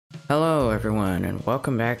Hello everyone, and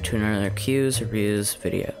welcome back to another Q's Reviews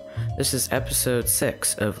video. This is episode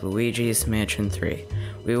 6 of Luigi's Mansion 3.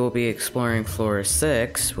 We will be exploring floor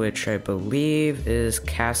 6, which I believe is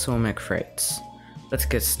Castle MacFrights. Let's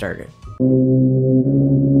get started.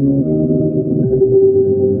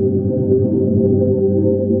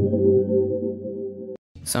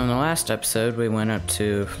 So in the last episode, we went up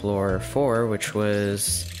to floor 4, which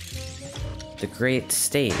was the Great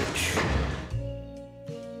Stage.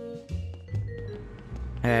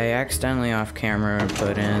 I accidentally off camera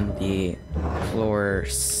put in the floor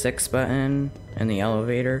 6 button in the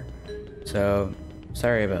elevator, so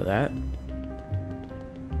sorry about that.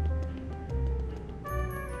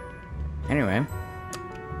 Anyway,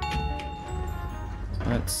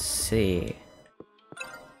 let's see.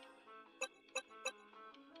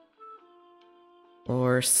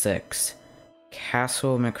 Floor 6,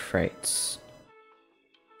 Castle MacFrights.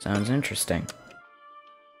 Sounds interesting.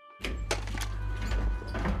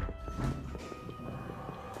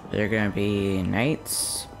 They're gonna be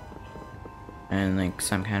knights and like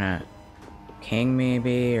some kind of king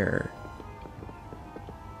maybe, or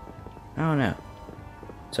I don't know.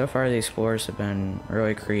 So far these floors have been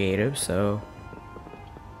really creative, so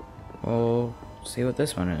we'll see what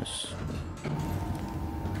this one is.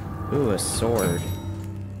 Ooh, a sword.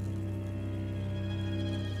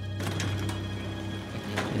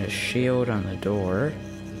 And a shield on the door.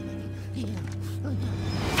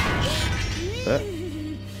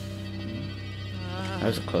 That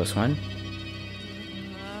was a close one.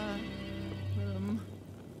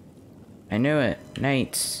 I knew it.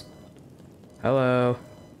 Knights. Hello.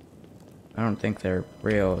 I don't think they're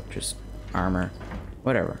real, just armor.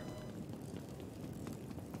 Whatever.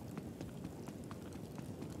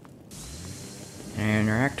 Can I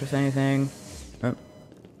interact with anything? Oh.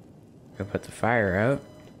 Go put the fire out.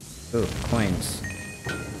 Ooh, coins.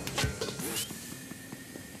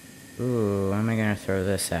 Ooh, what am I gonna throw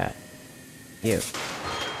this at? You.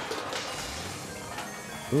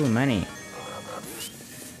 Ooh, money.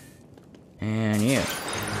 And you.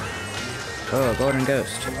 Oh, a golden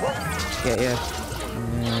ghost. Get ya.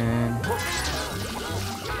 And...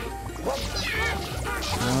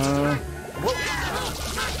 oh.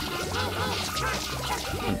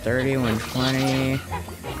 130, 120.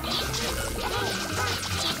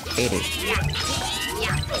 80.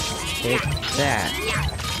 Take that.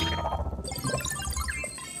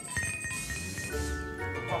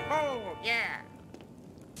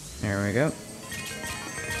 There we go.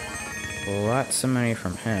 Lots of money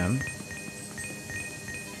from him.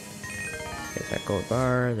 Get that gold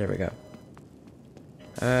bar. There we go.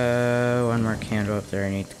 One more candle up there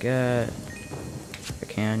I need to get. If I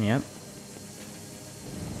can, yep.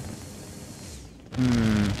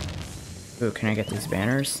 Ooh, can I get these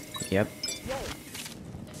banners? Yep.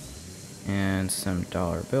 And some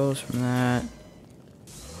dollar bills from that.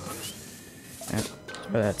 Yep,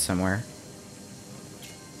 throw that somewhere.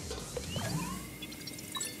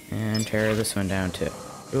 And tear this one down too.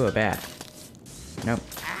 Ooh, a bat. Nope.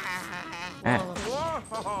 Ah.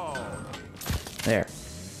 There.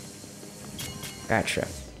 Gotcha.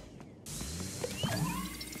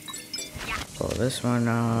 Pull this one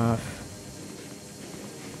off.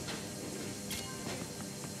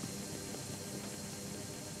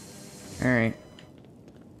 Alright.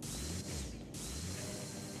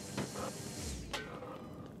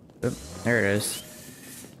 Oop, there it is.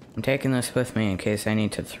 I'm taking this with me in case I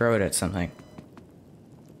need to throw it at something.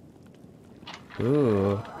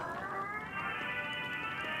 Ooh.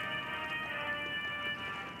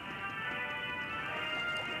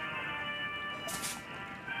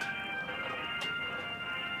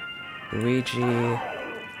 Luigi,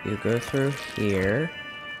 you go through here.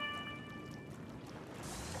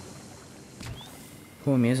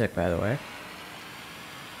 Cool music, by the way.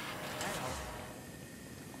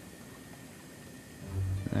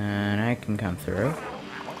 And I can come through.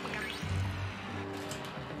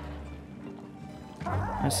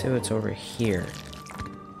 Let's see what's over here.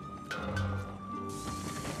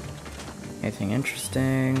 Anything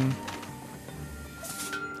interesting?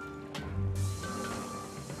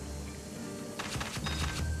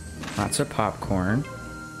 Lots of popcorn.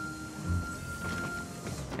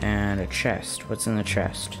 And a chest. What's in the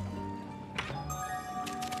chest?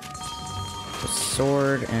 A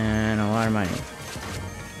sword and a lot of money.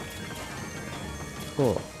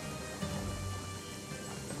 Cool.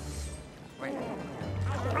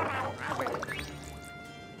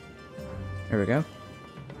 There we go.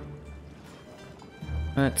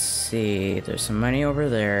 Let's see. There's some money over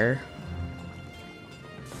there.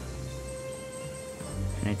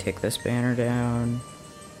 Can I take this banner down?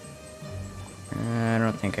 I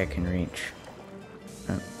don't think I can reach.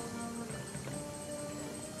 Oh.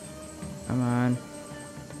 Come on.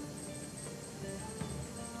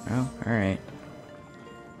 Oh, alright.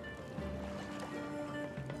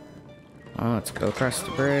 Well, let's go across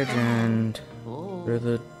the bridge and through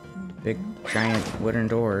the big giant wooden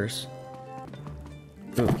doors.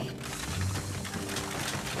 Ooh.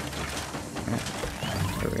 Yeah.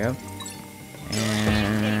 There we go.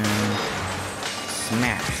 And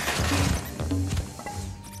smash.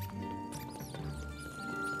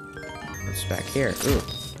 What's back here? Ooh.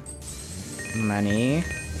 Money.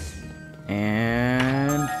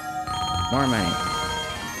 And more money.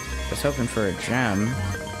 I was hoping for a gem,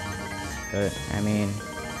 but I mean,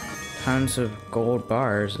 tons of gold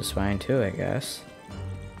bars is fine too, I guess.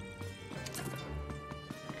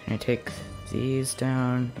 Can I take these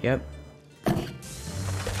down? Yep.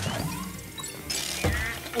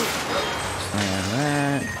 Slam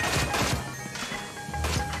that.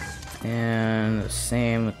 And the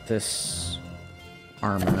same with this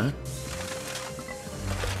armor.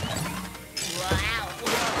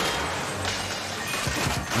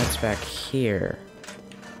 What's back here?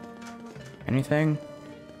 Anything?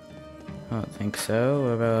 I don't think so.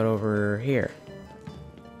 What about over here?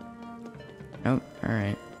 Nope.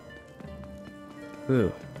 Alright.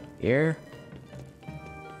 Ooh. Here?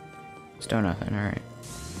 Still nothing. Alright.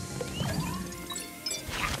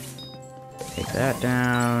 Take that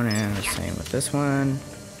down, and the same with this one.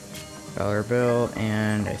 Dollar bill,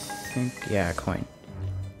 and I think, yeah, a coin.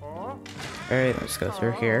 Alright, let's go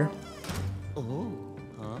through here.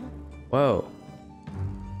 Whoa.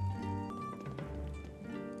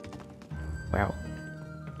 Wow.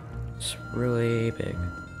 It's really big.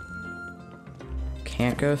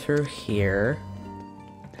 Can't go through here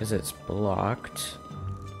because it's blocked.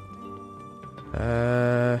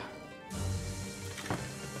 I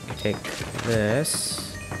take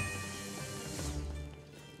this.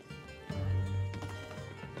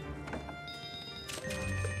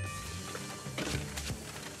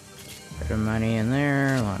 Bit of money in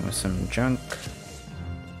there, along with some junk.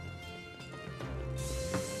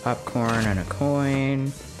 Popcorn and a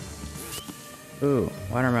coin. Ooh,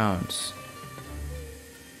 watermelons.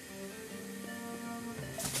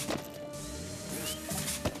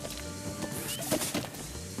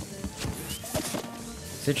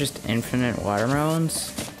 Is it just infinite watermelons?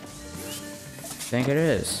 I think it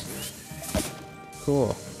is.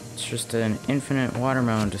 Cool. It's just an infinite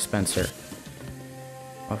watermelon dispenser.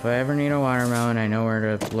 Well, if I ever need a watermelon, I know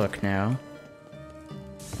where to look now.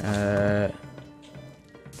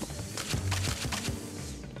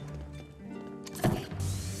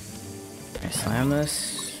 Slam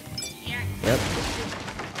this. Yep.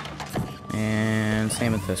 And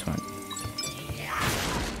same with this one.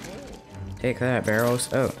 Take that, barrels.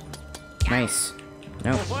 Oh. Nice.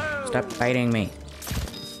 No. Stop biting me.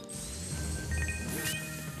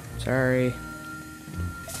 Sorry.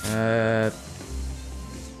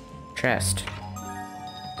 Chest.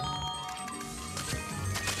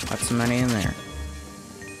 Lots of money in there.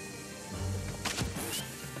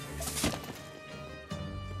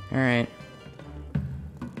 Alright.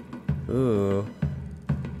 Ooh.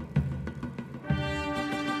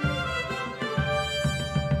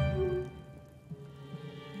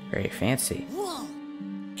 Very fancy.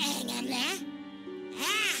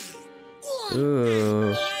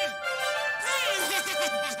 Ooh.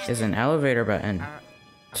 Is an elevator button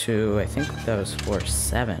to, I think that was floor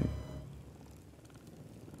 7.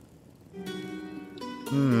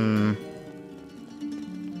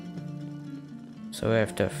 So we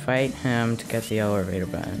have to fight him to get the elevator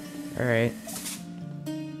button. Alright.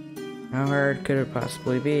 How hard could it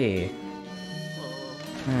possibly be?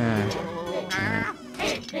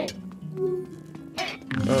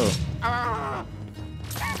 Oh.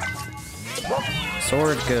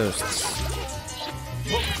 Sword ghosts.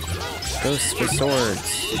 Ghosts with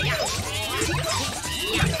swords.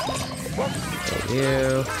 Get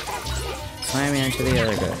you. Slam you into the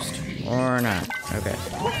other ghost. Or not. Okay.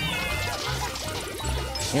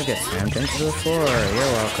 You get slammed into the floor.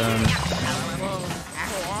 You're welcome.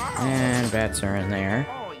 And bats are in there.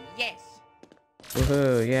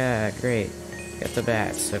 Woohoo, yeah, great. Get the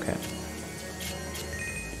bats, okay.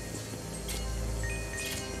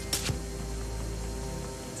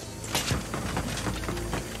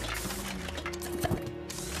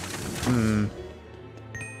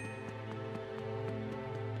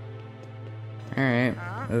 Alright,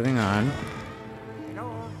 moving on.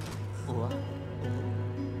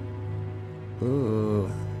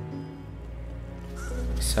 Ooh.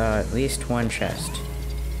 Saw at least one chest.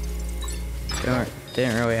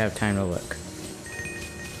 Didn't really have time to look.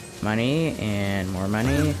 money and more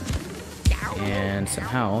money and some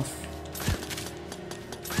health.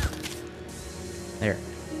 There.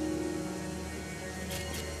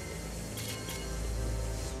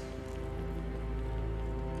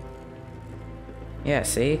 Yeah,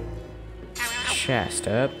 see? Chest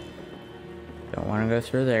up. Don't want to go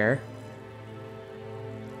through there.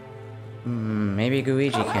 Maybe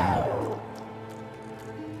Luigi can though.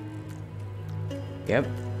 Yep.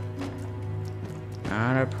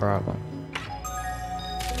 Not a problem.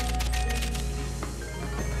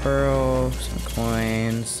 Pearl, some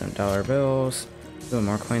coins, some dollar bills. Ooh,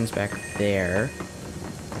 more coins back there.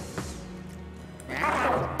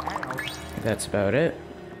 I think that's about it.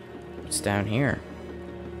 What's down here?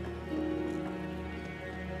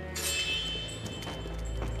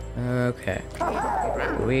 Okay.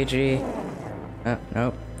 Luigi. Oh,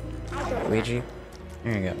 nope. Luigi.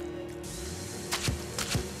 There you go.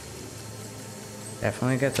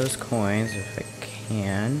 Definitely get those coins if I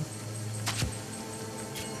can.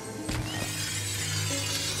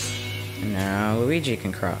 And now Luigi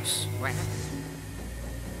can cross.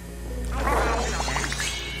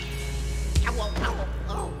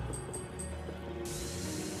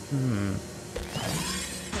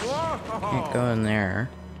 Can't go in there.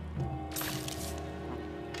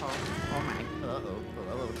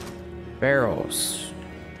 Barrels.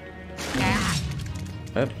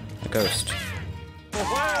 Oh, a ghost.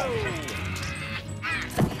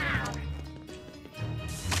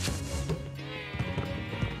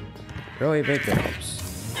 Really big barrels.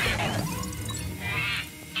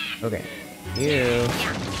 Okay. You.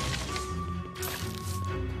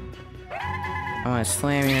 I want to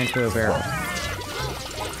slam you into a barrel.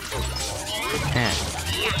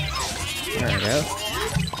 There we go.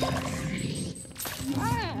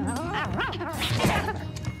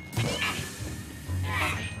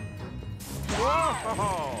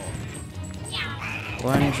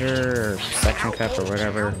 Plunger or suction cup or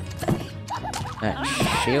whatever. That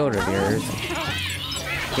shield of yours.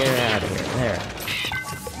 Get it out of here. There.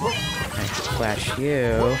 I flash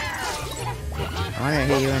you. I want to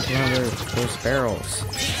hit you into one of those barrels.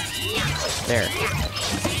 There.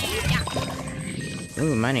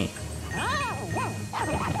 Ooh, money.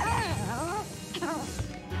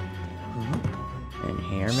 In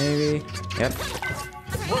here, maybe? Yep.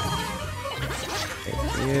 Take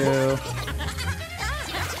you.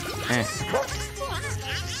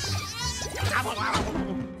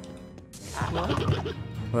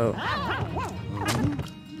 Whoa.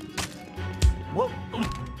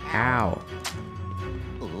 Ow.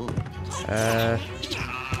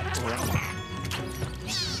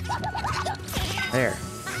 There.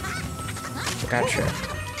 Gotcha.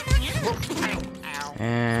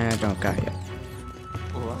 And don't got you.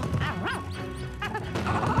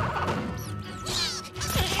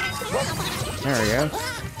 There we go.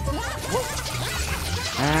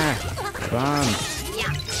 Ah, bomb.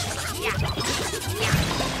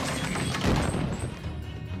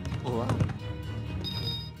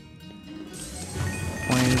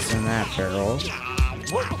 Coins in that barrel.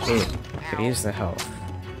 Ooh, could use the health.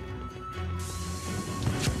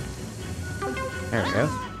 There we go.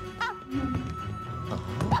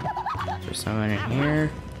 There's someone in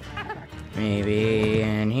here. Maybe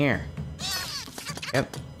in here.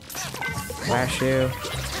 Yep. Flash you.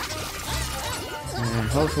 And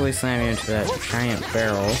hopefully slam you into that giant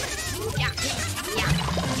barrel.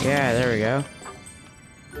 Yeah, there we go.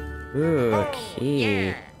 Ooh, a key.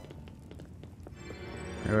 I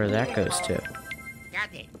wonder where that goes to.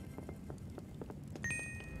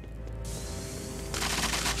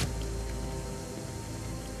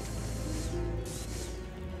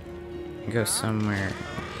 Go somewhere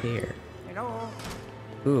here.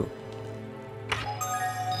 Ooh.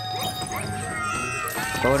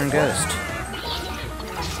 Golden ghost.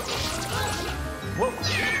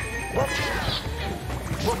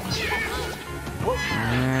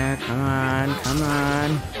 Come on, come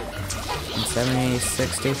on. 70,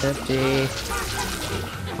 60, 50.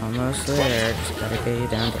 Almost there. Just gotta get you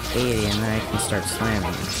down to 80 and then I can start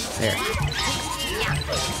slamming. There.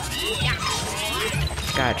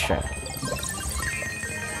 Gotcha.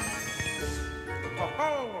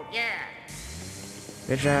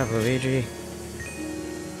 Good job, Luigi.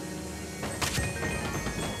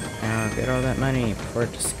 Now get all that money before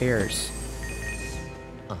it disappears.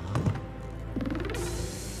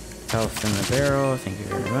 Health in the barrel, thank you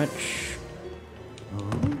very much.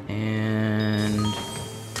 And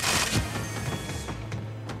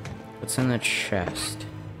what's in the chest?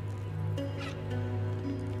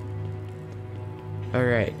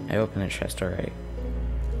 Alright, I opened the chest already.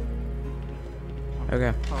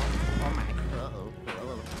 Okay.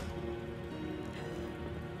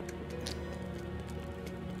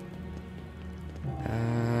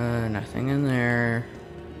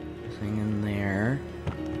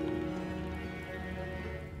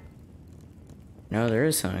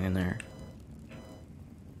 is something in there.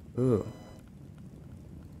 Ooh.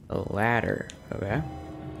 A ladder. Okay.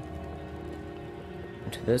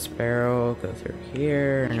 Into this barrel, go through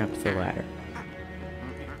here, and up the ladder.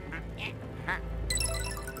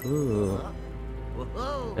 Ooh.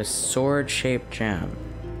 A sword-shaped gem.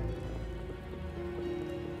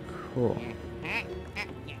 Cool.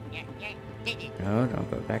 No,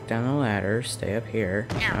 don't go back down the ladder. Stay up here.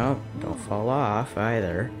 No, don't fall off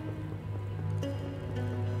either.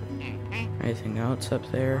 Anything else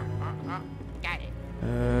up there?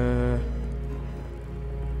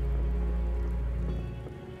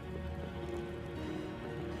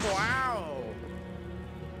 Wow.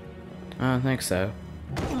 I don't think so.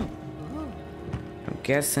 I'm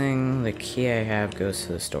guessing the key I have goes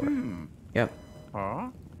to the store. Yep. Huh?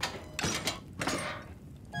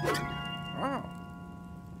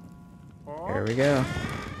 Here we go.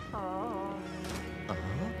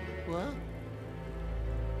 What?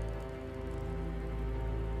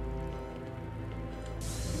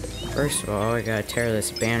 First of all, I gotta tear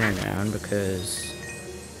this banner down because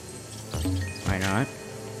why not?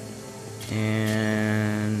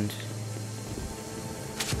 And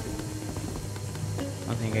I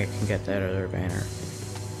don't think I can get that other banner.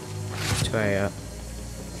 It's too high up.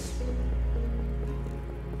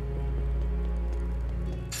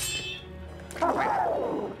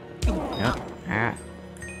 Yep. Ah.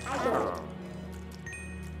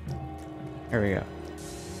 There we go.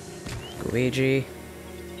 Luigi,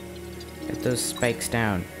 get those spikes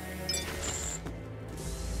down.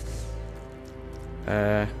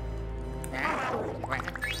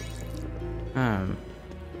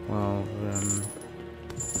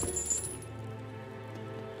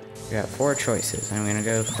 We got 4 choices. I'm gonna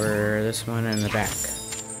go for this one in the back.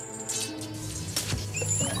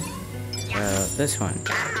 This one.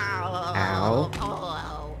 Ow.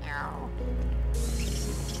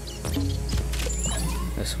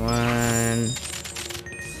 This one.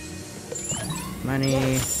 Money.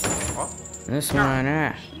 And this one,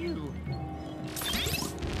 ah.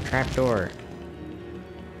 Trapdoor.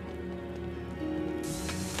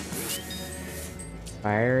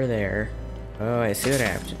 Fire there. Oh, I see what I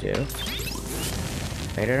have to do.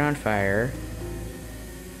 Light it on fire.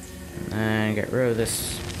 And then get rid of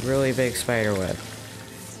this really big spider web.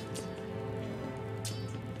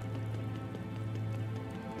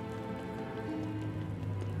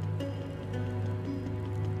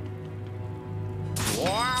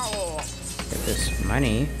 Wow. Get this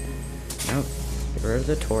money. Nope. Get rid of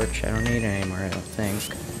the torch. I don't need it anymore, I don't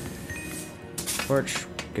think. Torch,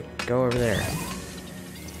 go over there.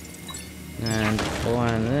 And pull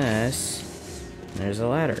on this. And there's a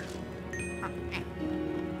ladder.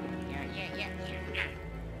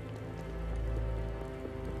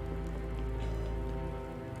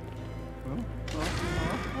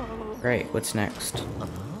 Great, what's next?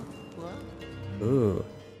 Ooh.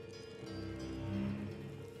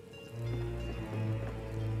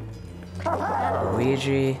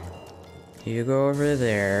 Luigi, you go over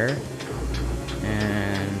there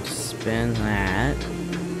and spin that.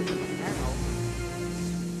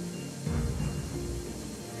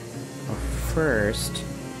 Well, first,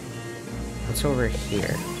 what's over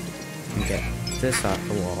here? And get this off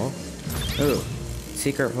the wall. Ooh,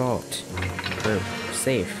 secret vault. Or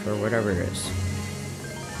safe, or whatever it is.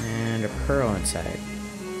 And a pearl inside,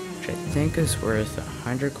 which I think is worth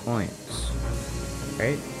 100 coins.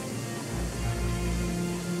 Right?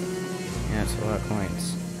 Yeah, it's a lot of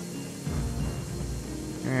coins.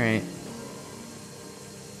 Alright.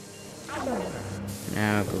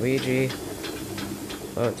 Now, Luigi,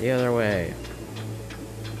 float the other way.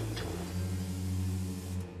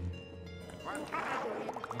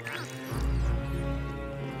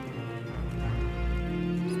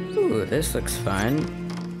 Ooh, this looks fun.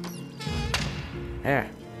 Yeah.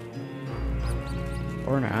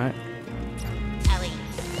 Or not.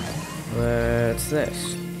 What's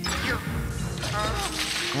this?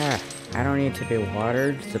 Ah, I don't need to be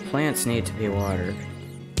watered. The plants need to be watered.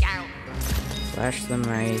 Flash the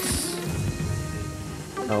mice.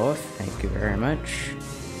 Oh, thank you very much.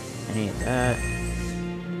 I need that.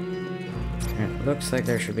 And it looks like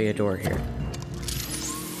there should be a door here.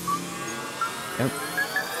 Yep.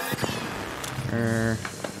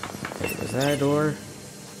 Wait, was that a door?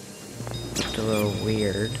 Looked a little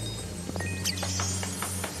weird.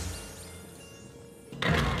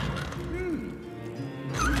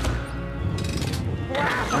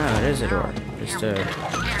 Oh, it is a door. Just a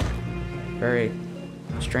very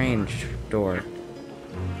strange door.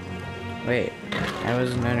 Wait, I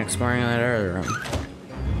wasn't done exploring that other room.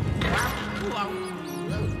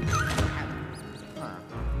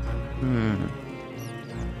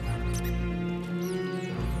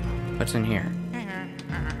 What's in here?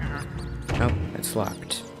 Oh, it's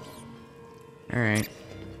locked. Alright.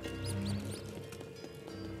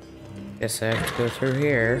 Guess I have to go through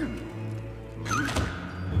here.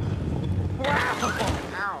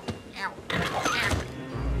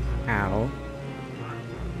 Ow.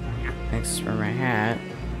 Thanks for my hat.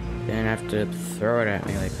 Didn't have to throw it at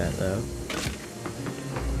me like that, though.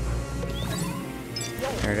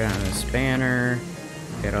 Tear down this banner.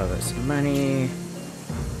 Get all this money.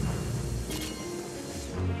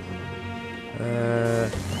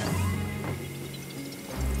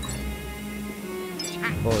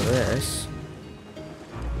 Pull this.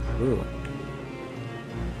 Ooh.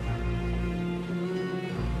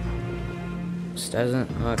 This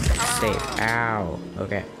doesn't look safe. Ow.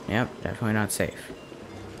 Okay. Yep, definitely not safe.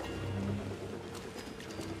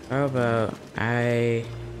 How about I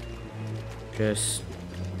just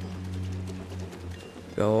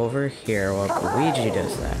go over here while Luigi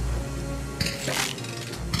does that?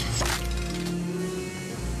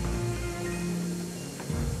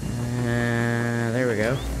 There we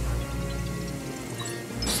go.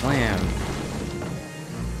 Slam.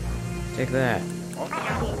 Take that.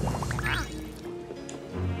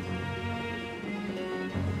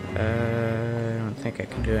 I don't think I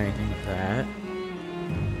can do anything with that.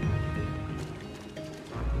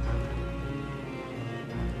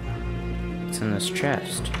 What's in this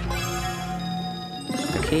chest?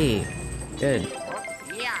 A key. Good.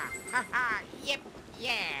 Yeah. Haha. Yep.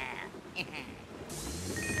 Yeah.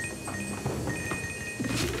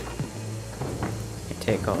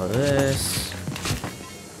 Take all of this.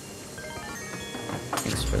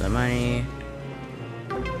 Thanks for the money.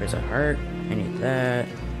 There's a heart. I need that.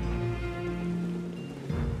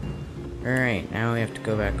 Alright, now we have to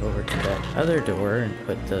go back over to that other door and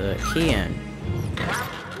put the key in.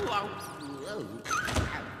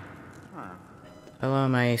 Hello,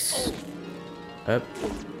 mice. Up.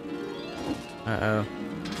 Uh-oh.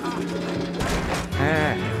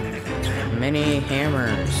 Ah! Many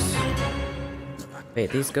hammers. Wait,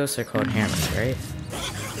 these ghosts are called hammers, right?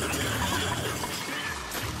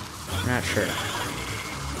 I'm not sure.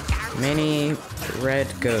 Many red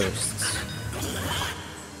ghosts.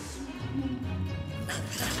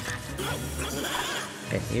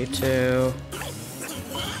 Okay, you two.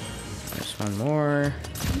 There's one more.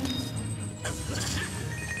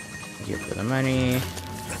 Thank you for the money.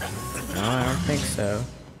 No, I don't think so.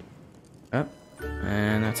 Oh,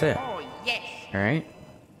 and that's it. Oh, yes. Alright.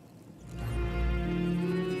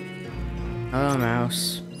 Hello,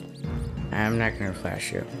 mouse. I'm not gonna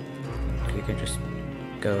flash you. You can just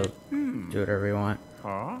go do whatever you want.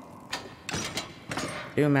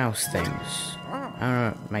 Do mouse things. I don't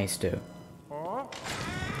know what mice do.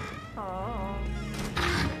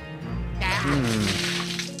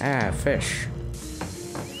 Ah, fish.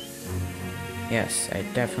 Yes, I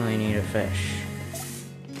definitely need a fish.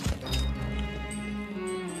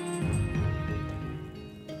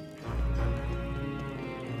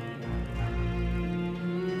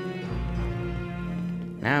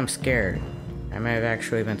 Now I'm scared. I might have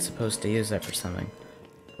actually been supposed to use that for something.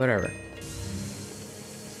 Whatever.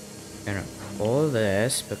 Gonna pull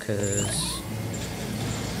this because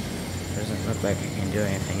it doesn't look like I can do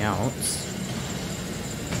anything else.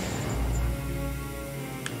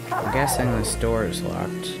 I'm guessing this door is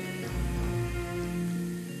locked.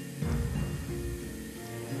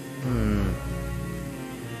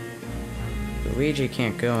 Luigi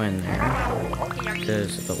can't go in there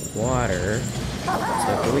because of the water.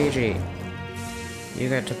 So Luigi, you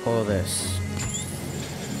got to pull this.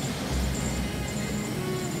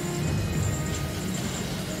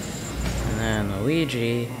 And then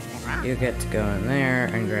Luigi, you get to go in there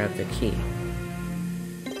and grab the key.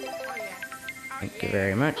 Thank you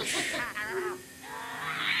very much.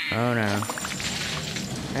 Oh no.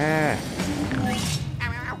 Ah!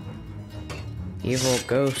 Evil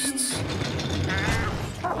ghosts.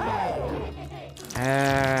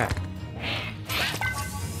 Ah!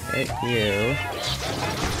 Hit you.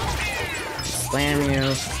 Slam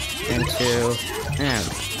you into him.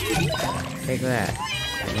 Take that.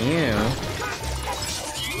 And you...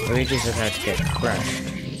 Luigi's about to get crushed.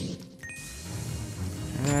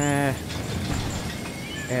 Ah...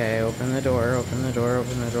 Okay, open the door, open the door,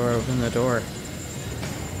 open the door, open the door.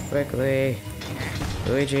 Quickly.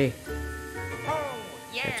 Luigi.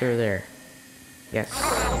 Get through there. Yes.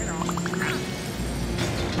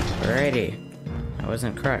 Alrighty. I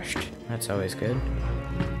wasn't crushed. That's always good.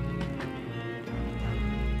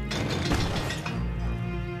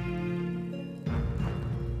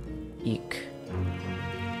 Eek.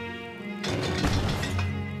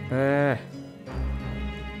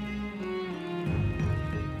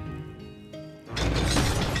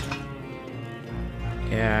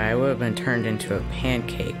 Yeah, I would have been turned into a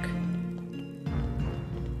pancake.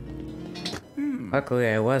 Luckily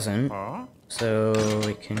I wasn't, so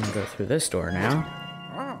we can go through this door now.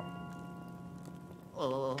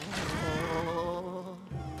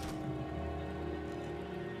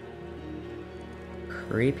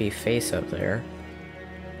 Creepy face up there.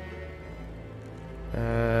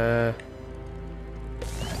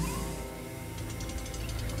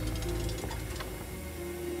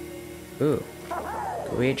 Ooh.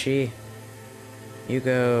 Luigi, you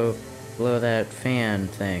go blow that fan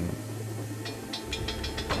thing.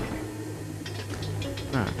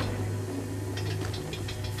 Huh.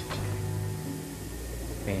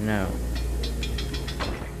 Wait, no.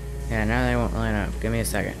 Yeah, now they won't line up. Give me a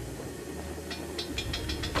second.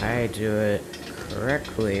 If I do it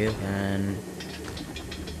correctly, then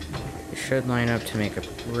it should line up to make a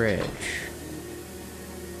bridge.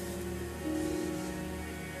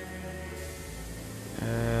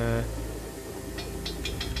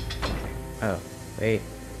 Oh, wait.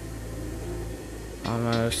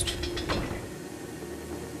 Almost.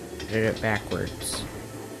 Did it backwards.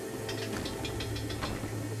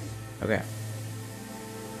 Okay.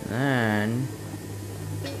 Then,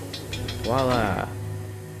 voila.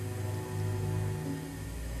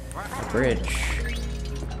 A bridge.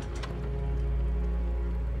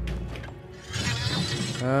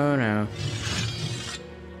 Oh no.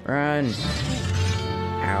 Run.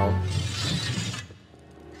 Ow.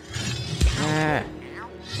 Ah.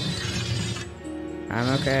 I'm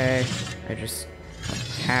okay. I just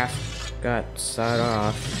half got sawed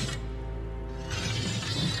off.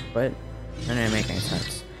 What? That didn't make any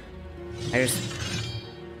sense. I just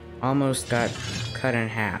almost got cut in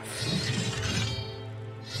half.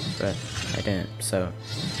 But I didn't, so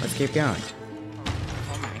let's keep going.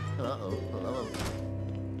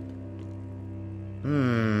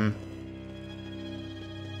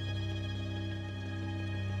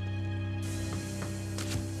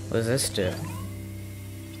 What does this do?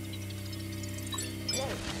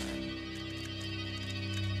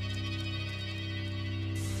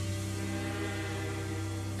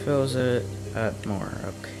 Fills it up more,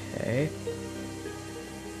 okay.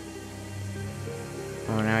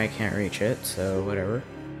 Oh, now I can't reach it, so whatever.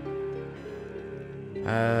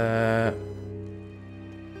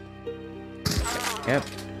 Yep,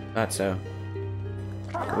 thought so.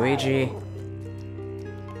 Luigi.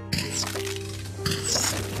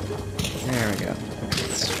 There we go.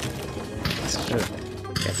 Ooh,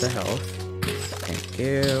 get the health. Thank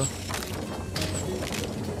you.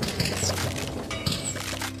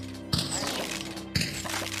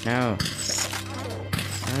 No.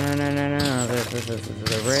 No.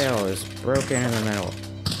 The rail is broken in the middle.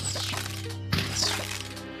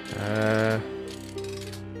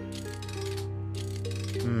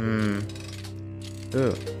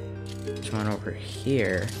 Ooh. There's one over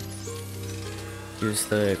here. Use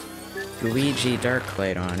the Luigi dark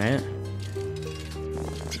light on it.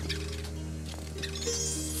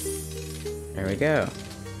 There we go.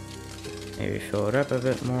 Maybe fill it up a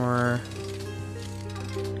bit more.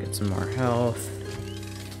 Get some more health.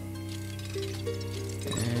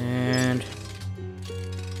 And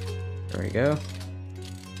there we go.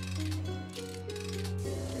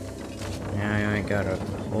 Now I only gotta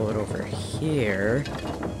pull it over here.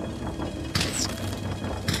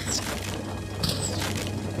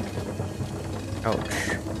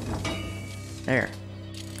 Ouch. There.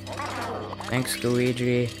 Thanks,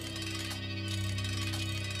 Luigi.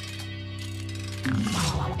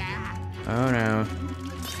 Oh no.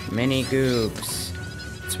 Mini goobs.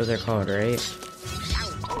 That's what they're called, right?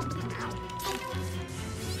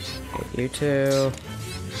 Get you two.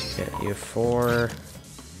 Get you four.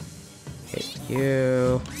 Get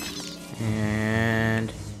you.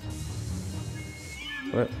 And...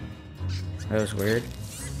 what? That was weird.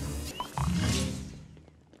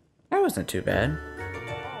 That wasn't too bad.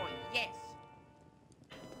 Oh, yes.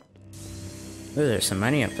 Ooh, there's some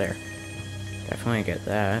money up there. Definitely get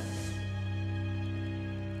that.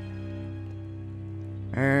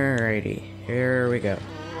 Alrighty, here we go.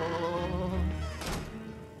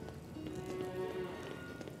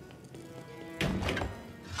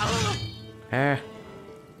 Ah!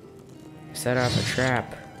 Set off a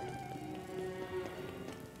trap.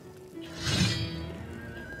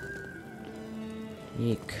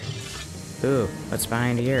 Eek. Ooh, what's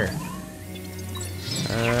behind here?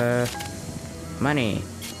 Money.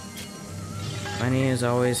 Money is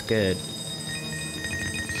always good.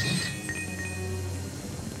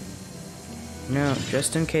 No,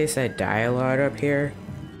 just in case I die a lot up here,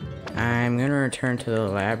 I'm gonna return to the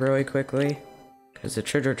lab really quickly, because it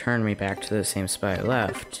should return me back to the same spot I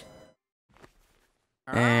left.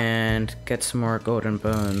 and get some more golden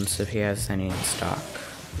bones if he has any in stock.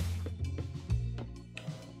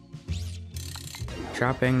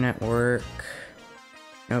 Shopping network.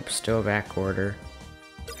 Nope, still back order.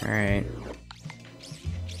 Alright.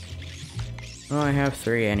 Well, I have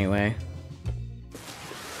 3 anyway.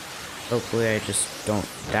 Hopefully I just don't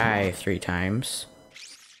die 3 times.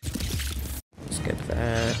 Let's get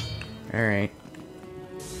that. Alright.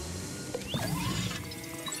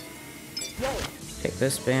 Take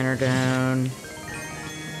this banner down.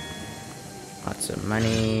 Lots of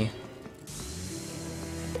money.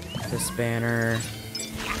 This banner.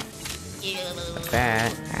 A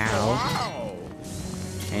bat. Ow.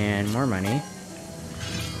 And more money.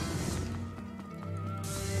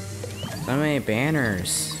 So many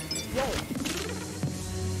banners.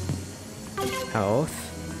 Health.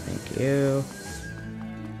 Thank you.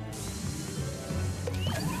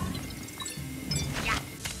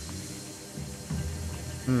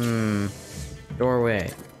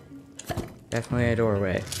 Doorway. Definitely a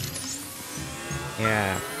doorway.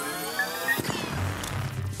 Yeah.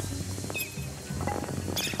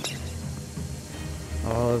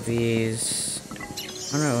 All of these,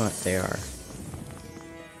 I don't know what they are.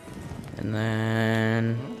 And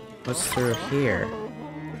then, what's through here?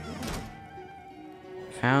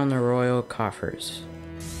 Found the royal coffers.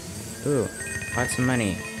 Ooh, lots of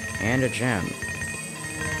money. And a gem.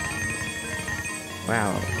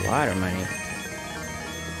 Wow, a lot of money.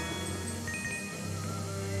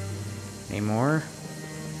 Any more?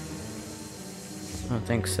 I don't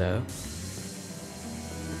think so.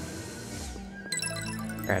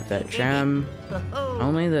 Grab that gem.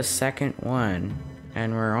 Only the second one.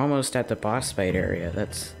 And we're almost at the boss fight area.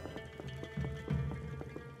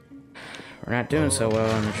 We're not doing so well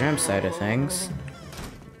on the gem side of things.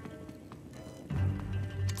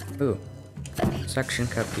 Ooh. Suction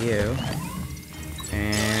cup you.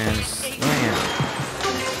 And slam.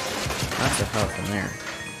 Lots of health in there.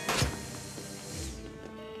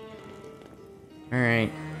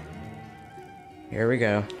 Alright. Here we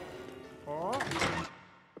go.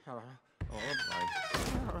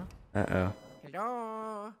 Uh-oh.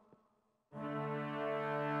 Hello.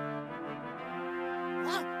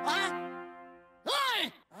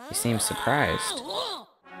 He seems surprised.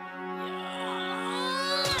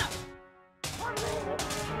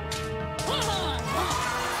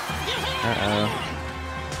 Uh-oh.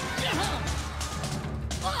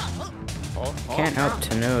 Can't help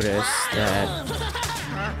to notice that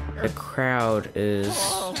the crowd is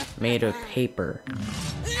made of paper.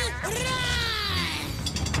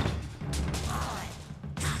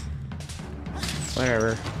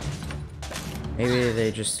 Whatever. Maybe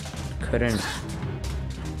they just couldn't...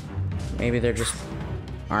 Maybe there just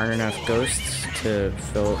aren't enough ghosts to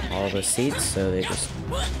fill all the seats, so they just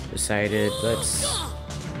decided, let's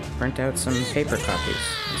print out some paper copies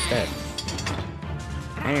instead.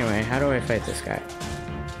 Anyway, how do I fight this guy?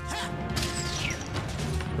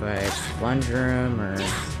 Do I plunger him, or...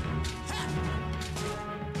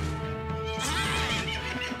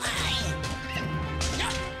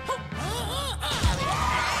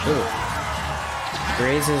 Ooh.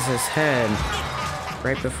 Grazes his head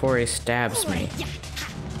right before he stabs me.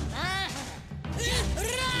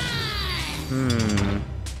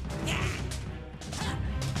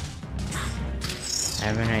 I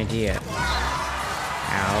have an idea.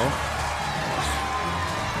 Ow.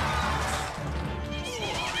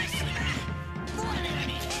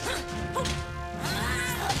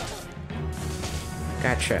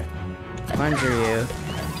 Gotcha. Plunger you.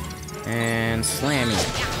 And slam you.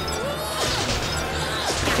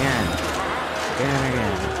 Again.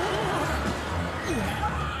 Again.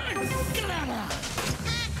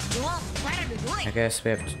 I guess we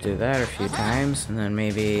have to do that a few times, and then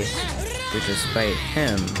maybe we just fight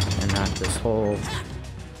him and not this whole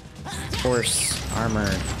horse armor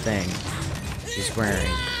thing he's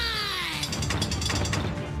wearing.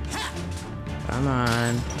 Come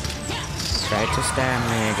on. Try to stab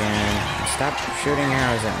me again. Stop shooting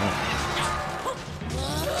arrows at me.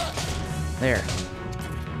 There.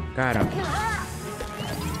 Got him.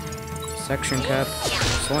 Suction cup.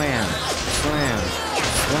 Slam. Slam.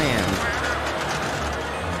 Slam.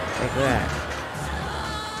 Like that.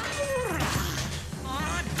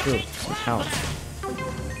 Ooh, some health.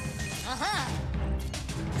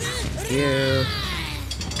 Thank you.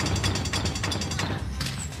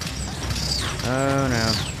 Oh no.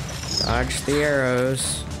 Dodge the arrows.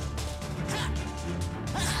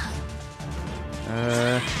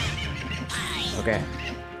 Okay.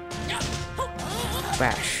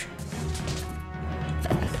 Bash.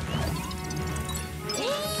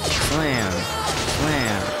 Slam.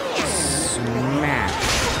 Slam. Smash.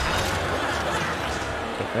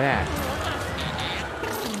 that.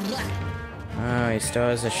 Oh, he still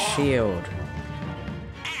has a shield.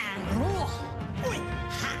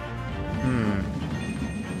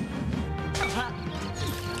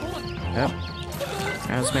 Oh,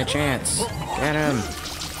 now's my chance. Get him.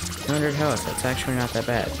 200 health. That's actually not that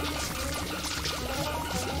bad.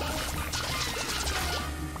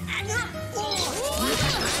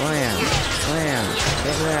 Slam. Slam.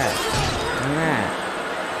 Take that. And that.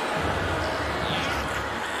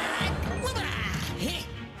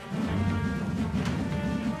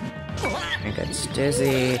 I think it's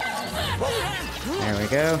dizzy. There we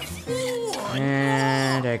go.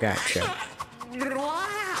 And I got you.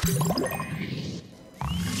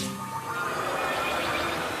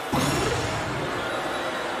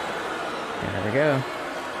 There we go.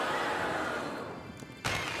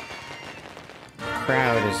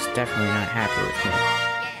 Crowd is definitely not happy with me.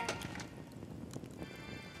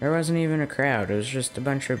 There wasn't even a crowd, it was just a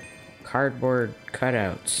bunch of cardboard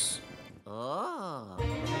cutouts. Oh.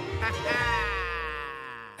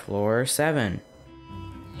 Floor 7.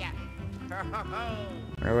 Yeah.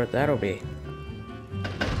 Wonder what that'll be.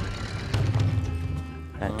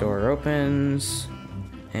 That door opens,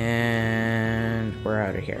 and we're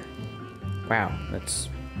out of here. Wow, that's...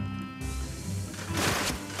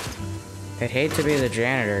 I'd hate to be the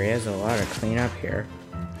janitor, he has a lot of cleanup here.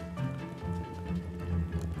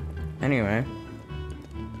 Anyway.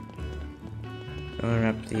 Going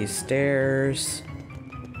up these stairs.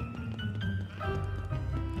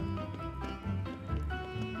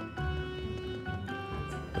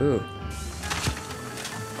 Ooh.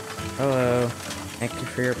 Hello. Thank you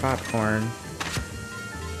for your popcorn.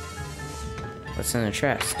 What's in the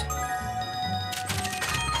chest?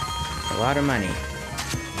 A lot of money.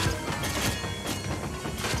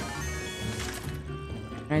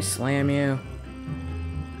 Can I slam you?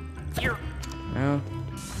 No?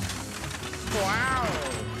 Wow.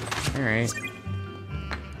 Alright.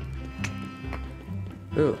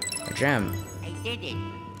 Ooh, a gem. I did it.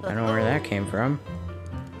 I don't know where that came from.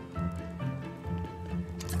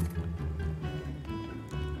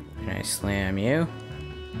 Can I slam you?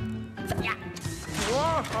 Yeah.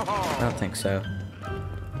 I don't think so.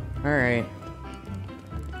 Alright.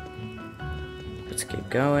 Let's keep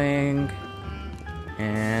going.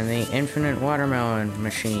 And the infinite watermelon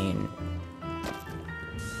machine.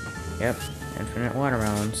 Yep, infinite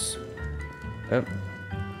watermelons. Oh,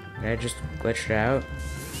 did I just glitch it out?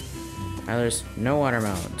 Now there's no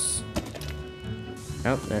watermelons.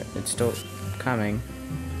 Nope, it's still coming.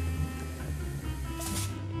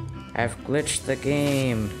 I've glitched the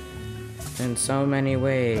game in so many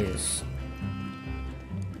ways.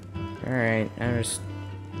 Alright, I'm just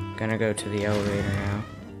gonna go to the elevator now.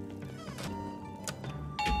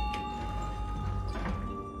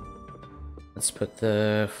 Let's put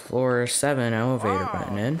the floor 7 elevator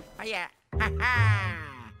button in. Oh, yeah. Ha-ha.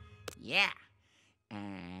 Yeah.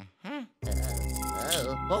 Uh-huh.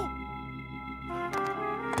 Oh.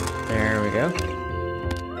 There we go.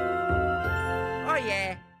 Oh,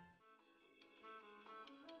 yeah.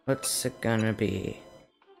 What's it gonna be?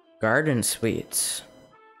 Garden suites.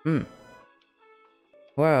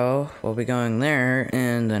 Well, we'll be going there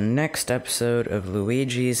in the next episode of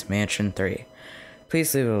Luigi's Mansion 3.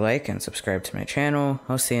 Please leave a like and subscribe to my channel.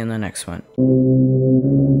 I'll see you in the next one.